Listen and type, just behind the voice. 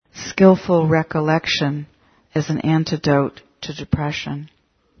Skillful recollection is an antidote to depression.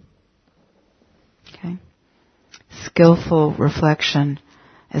 Okay? Skillful reflection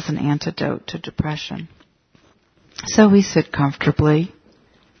is an antidote to depression. So we sit comfortably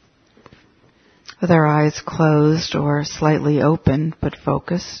with our eyes closed or slightly open but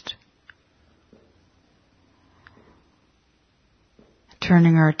focused,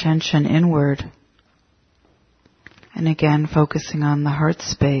 turning our attention inward and again focusing on the heart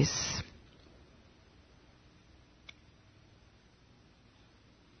space.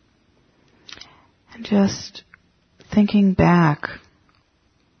 And just thinking back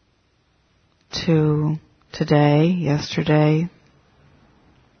to today, yesterday,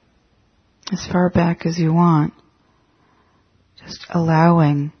 as far back as you want, just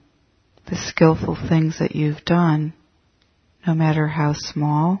allowing the skillful things that you've done, no matter how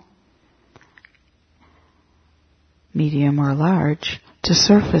small, medium or large, to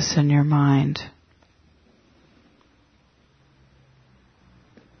surface in your mind.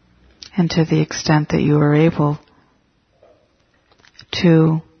 And to the extent that you are able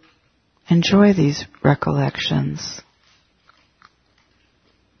to enjoy these recollections.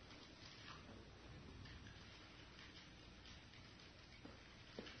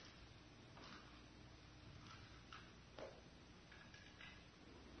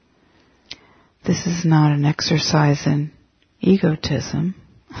 This is not an exercise in egotism.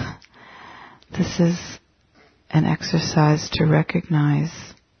 This is an exercise to recognize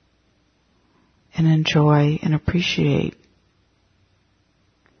and enjoy and appreciate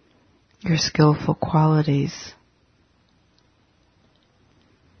your skillful qualities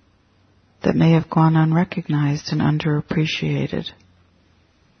that may have gone unrecognized and underappreciated.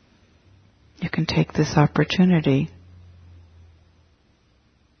 You can take this opportunity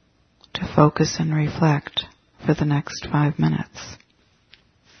to focus and reflect for the next 5 minutes.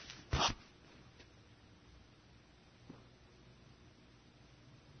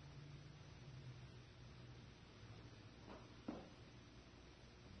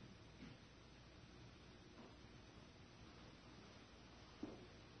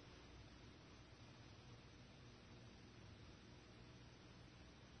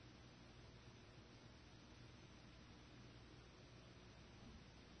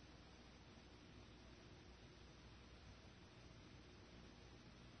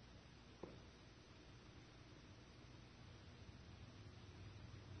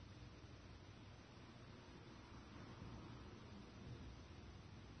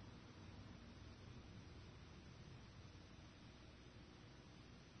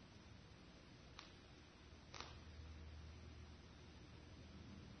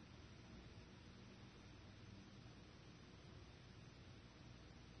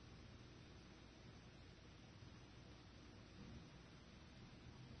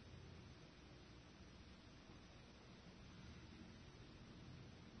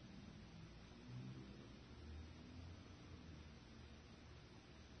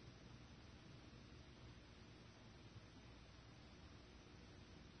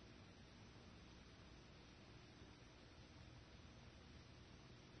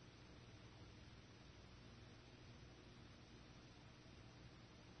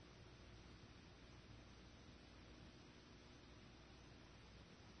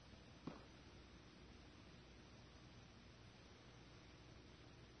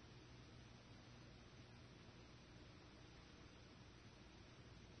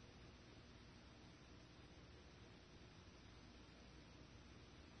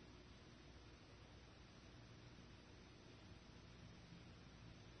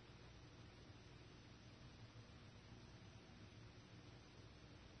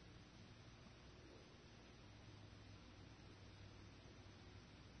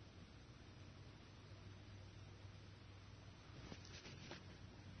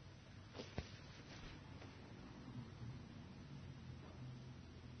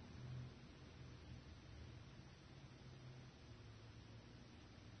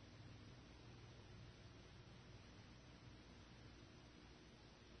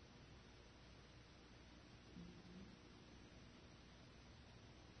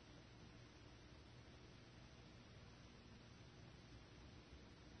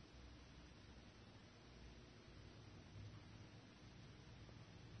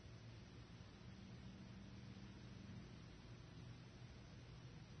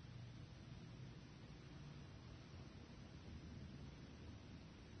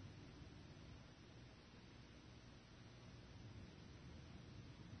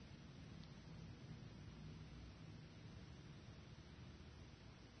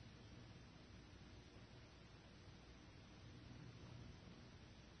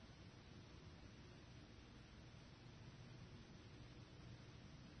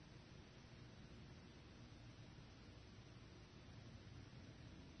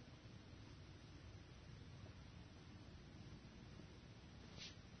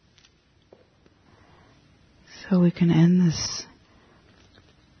 So we can end this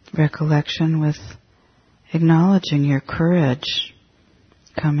recollection with acknowledging your courage,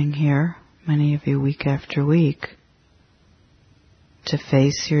 coming here, many of you week after week, to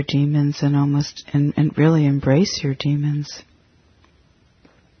face your demons and really embrace your demons.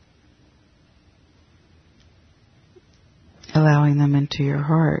 Allowing them into your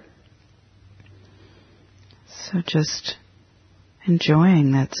heart. So just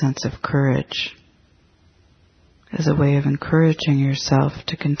enjoying that sense of courage as a way of encouraging yourself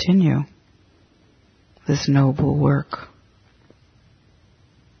to continue this noble work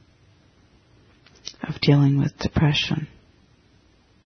of dealing with depression.